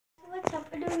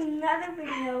another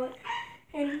video,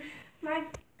 and my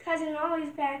cousin always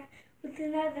back with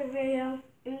another video.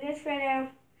 In this video,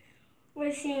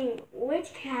 we're seeing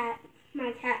which cat,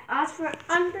 my cat Oscar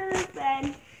under the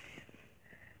bed,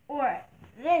 or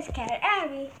this cat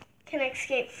Abby, can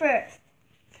escape first.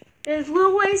 There's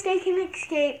little ways they can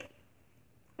escape,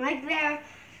 like there.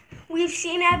 We've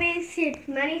seen Abby escape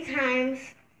many times,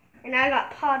 and I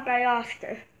got pawed by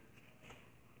Oscar.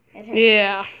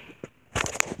 Yeah.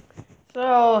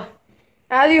 So,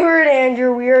 as you heard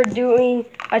Andrew, we are doing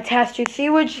a test to see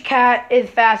which cat is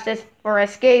fastest for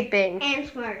escaping. And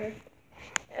smarter.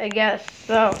 I guess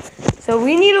so. So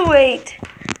we need to wait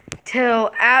till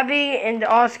Abby and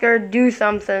Oscar do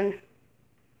something.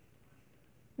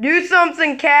 Do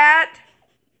something, cat!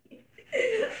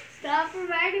 Stop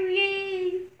reminding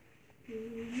me.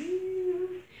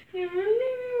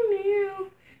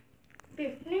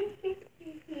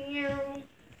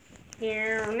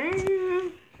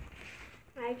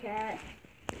 My cat.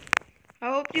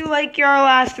 I hope you liked our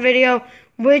last video,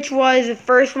 which was the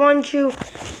first one to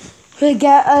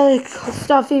get a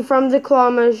stuffy from the claw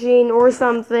machine or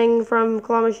something from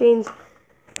claw machines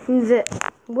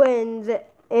that wins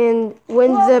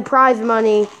the prize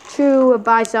money to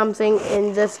buy something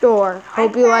in the store.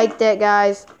 Hope you liked it,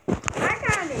 guys. I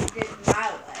kind of did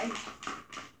my way.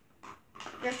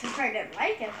 Just if I didn't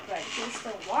like it, but he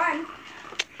still won.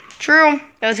 True.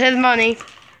 It was his money.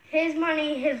 His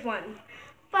money, his one.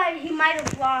 But he might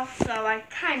have lost, so I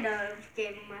kind of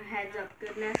gave him a heads up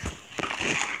goodness.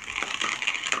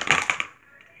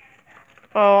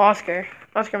 Oh, Oscar.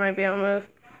 Oscar might be on the move.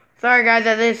 Sorry, guys,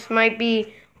 that this might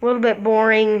be a little bit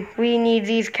boring. We need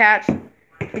these cats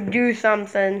to do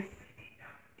something.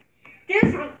 Do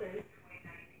something.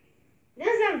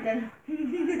 Do something.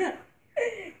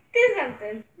 Do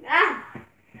something. Ah.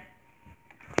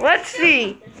 Let's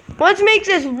see. Let's make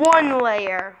this one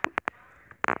layer.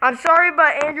 I'm sorry,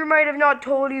 but Andrew might have not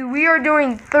told you. We are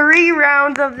doing 3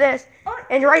 rounds of this.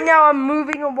 And right now I'm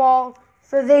moving a wall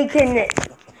so they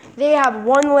have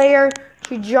 1 layer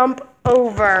to jump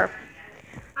over.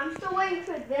 I'm still waiting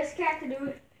for this cat to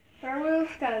do her move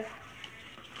because.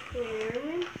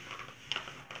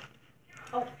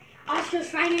 Oh, Oscar's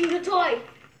finding the toy.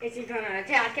 Is he gonna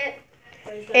attack it?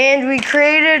 And we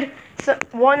created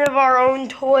one of our own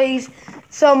toys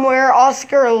somewhere.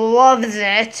 Oscar loves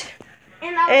it.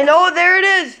 And oh, there it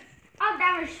is. I'll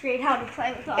demonstrate how to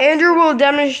play with Oscar. Andrew will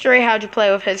demonstrate how to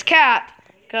play with his cat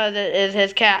because it is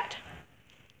his cat.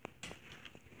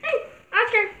 Hey,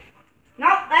 Oscar. No,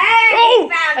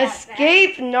 Oh,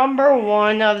 escape number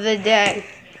 1 of the day.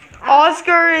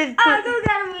 Oscar is. Oh, no,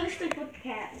 I'm gonna stick with the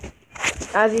cat.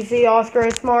 As you see, Oscar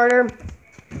is smarter.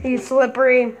 He's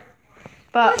slippery.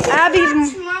 But Abby's not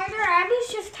smarter. Abby's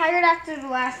just tired after the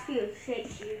last few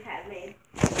shakes you have made.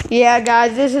 Yeah,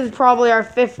 guys, this is probably our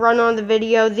 5th run on the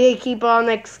video. They keep on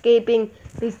escaping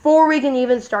before we can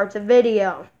even start the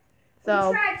video.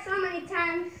 So we tried so many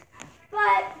times,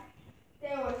 but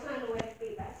they were trying to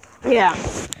beat us. Yeah.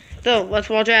 So let's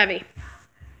watch Abby.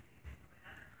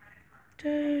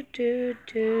 Do, do,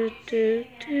 do, do,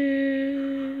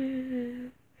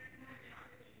 do.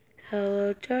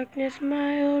 Hello, darkness,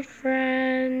 my old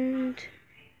friend.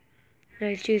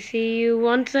 Nice to see you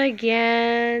once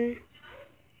again.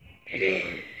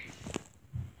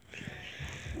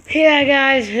 Yeah,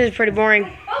 guys, this is pretty boring.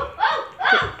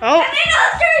 Oh! Get in,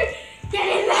 Oscar! Get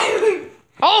in there!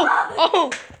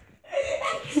 Oh!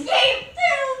 Escape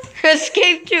too!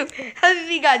 Escape too! How did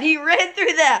he got? He ran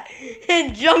through that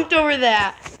and jumped over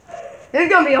that. There's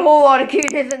gonna be a whole lot of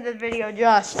cuteness in this video,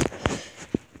 just.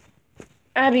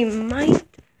 Abby might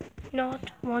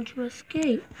not want to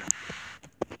escape.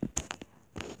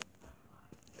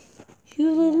 She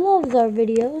usually loves our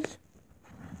videos.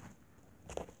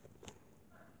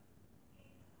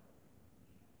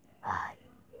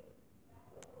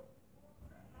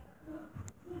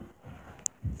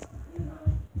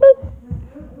 Boop.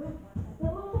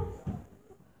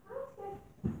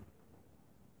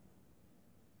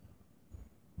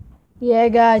 Yeah,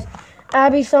 guys,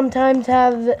 Abby sometimes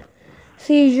have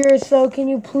seizures, so can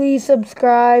you please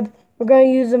subscribe? We're going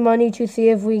to use the money to see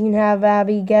if we can have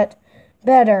Abby get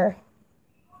better.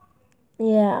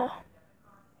 Yeah.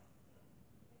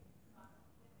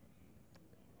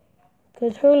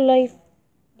 Because her life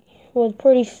was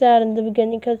pretty sad in the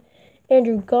beginning because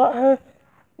Andrew got her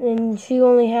and she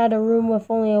only had a room with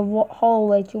only a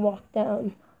hallway to walk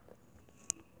down.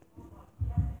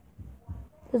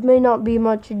 This may not be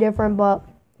much different, but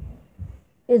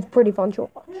it's pretty fun to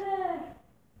watch.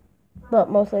 But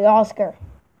mostly Oscar.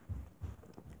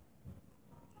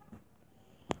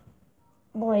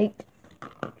 Blake.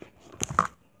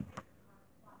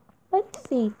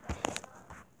 see.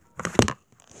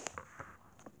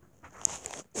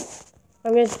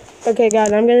 Okay,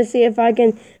 guys, I'm gonna see if I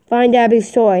can find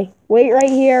Abby's toy. Wait right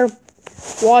here.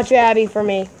 Watch Abby for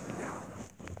me.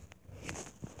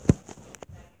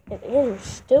 It is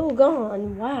still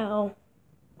gone. Wow.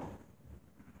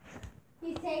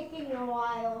 He's taking a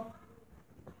while.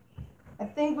 I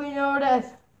think we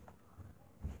noticed.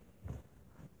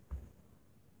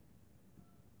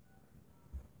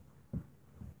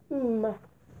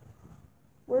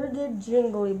 Where did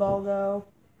Jingly Ball go?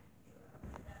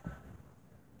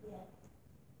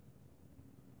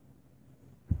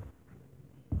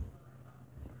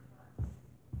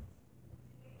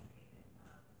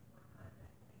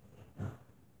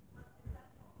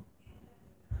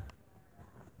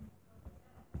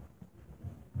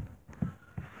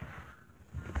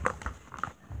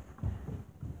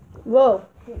 Whoa.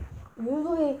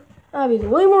 Usually Abby's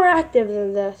way more active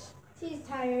than this. She's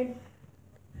tired.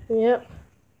 Yep.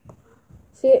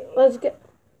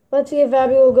 Let's see if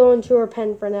Abby will go into her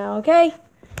pen for now, okay?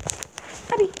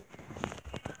 Abby.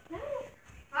 No.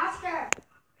 Oscar.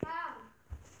 Come.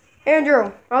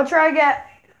 Andrew, I'll try to get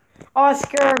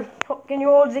Oscar. Can you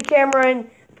hold the camera and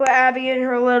put Abby in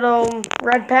her little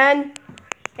red pen?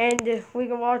 And we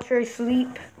can watch her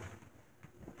sleep.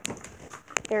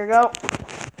 Here we go.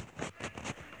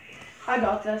 I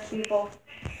got this, people.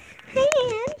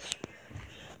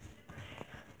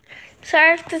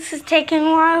 Sorry if this is taking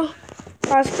a while.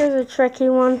 Oscar's a tricky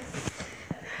one.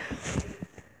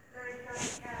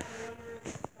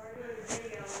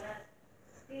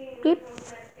 Beep.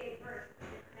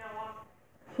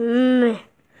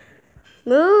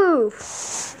 Move.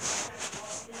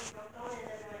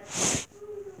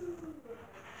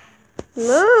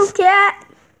 Move, cat.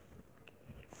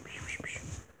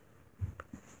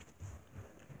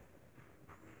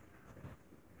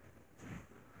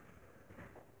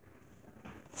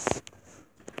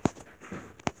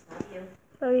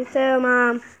 Love you too,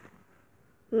 Mom.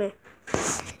 Me.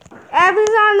 Abby's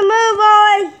on the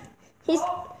move, boy.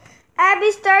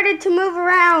 Abby started to move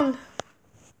around.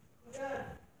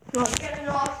 Good. Getting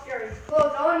Oscar. He's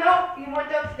close. Oh no, he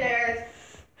went upstairs.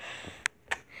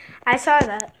 I saw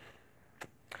that.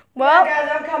 Well, yeah,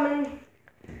 guys, I'm coming.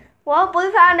 Well,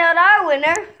 we found out our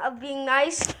winner of being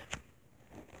nice.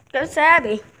 Goes to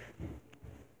Abby.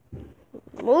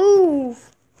 Move.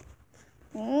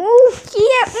 Move,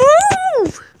 kid,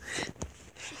 move!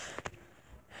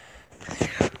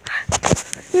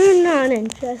 You're not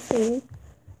interesting.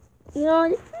 You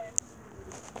know,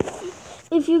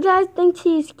 if you guys think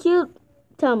she's cute,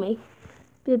 tell me.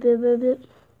 Bip, bip, bip, bip,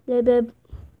 bip, bip.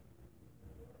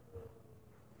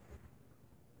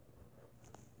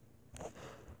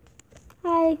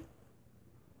 Hi.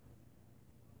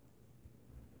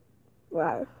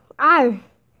 Wow.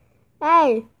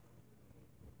 Hey.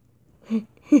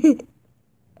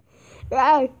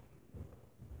 Right.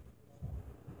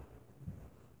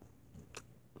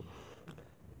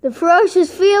 The ferocious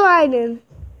feline.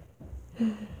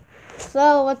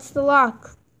 So, what's the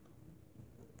lock?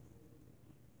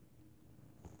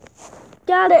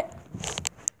 Got it.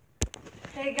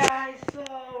 Hey guys, so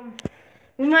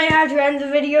we might have to end the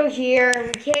video here.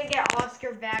 We can't get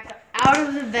Oscar back out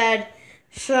of the bed,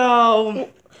 so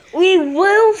we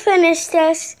will finish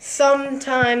this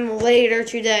sometime later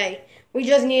today. We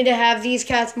just need to have these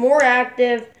cats more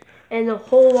active and a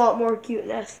whole lot more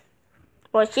cuteness.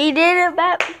 Well, she did.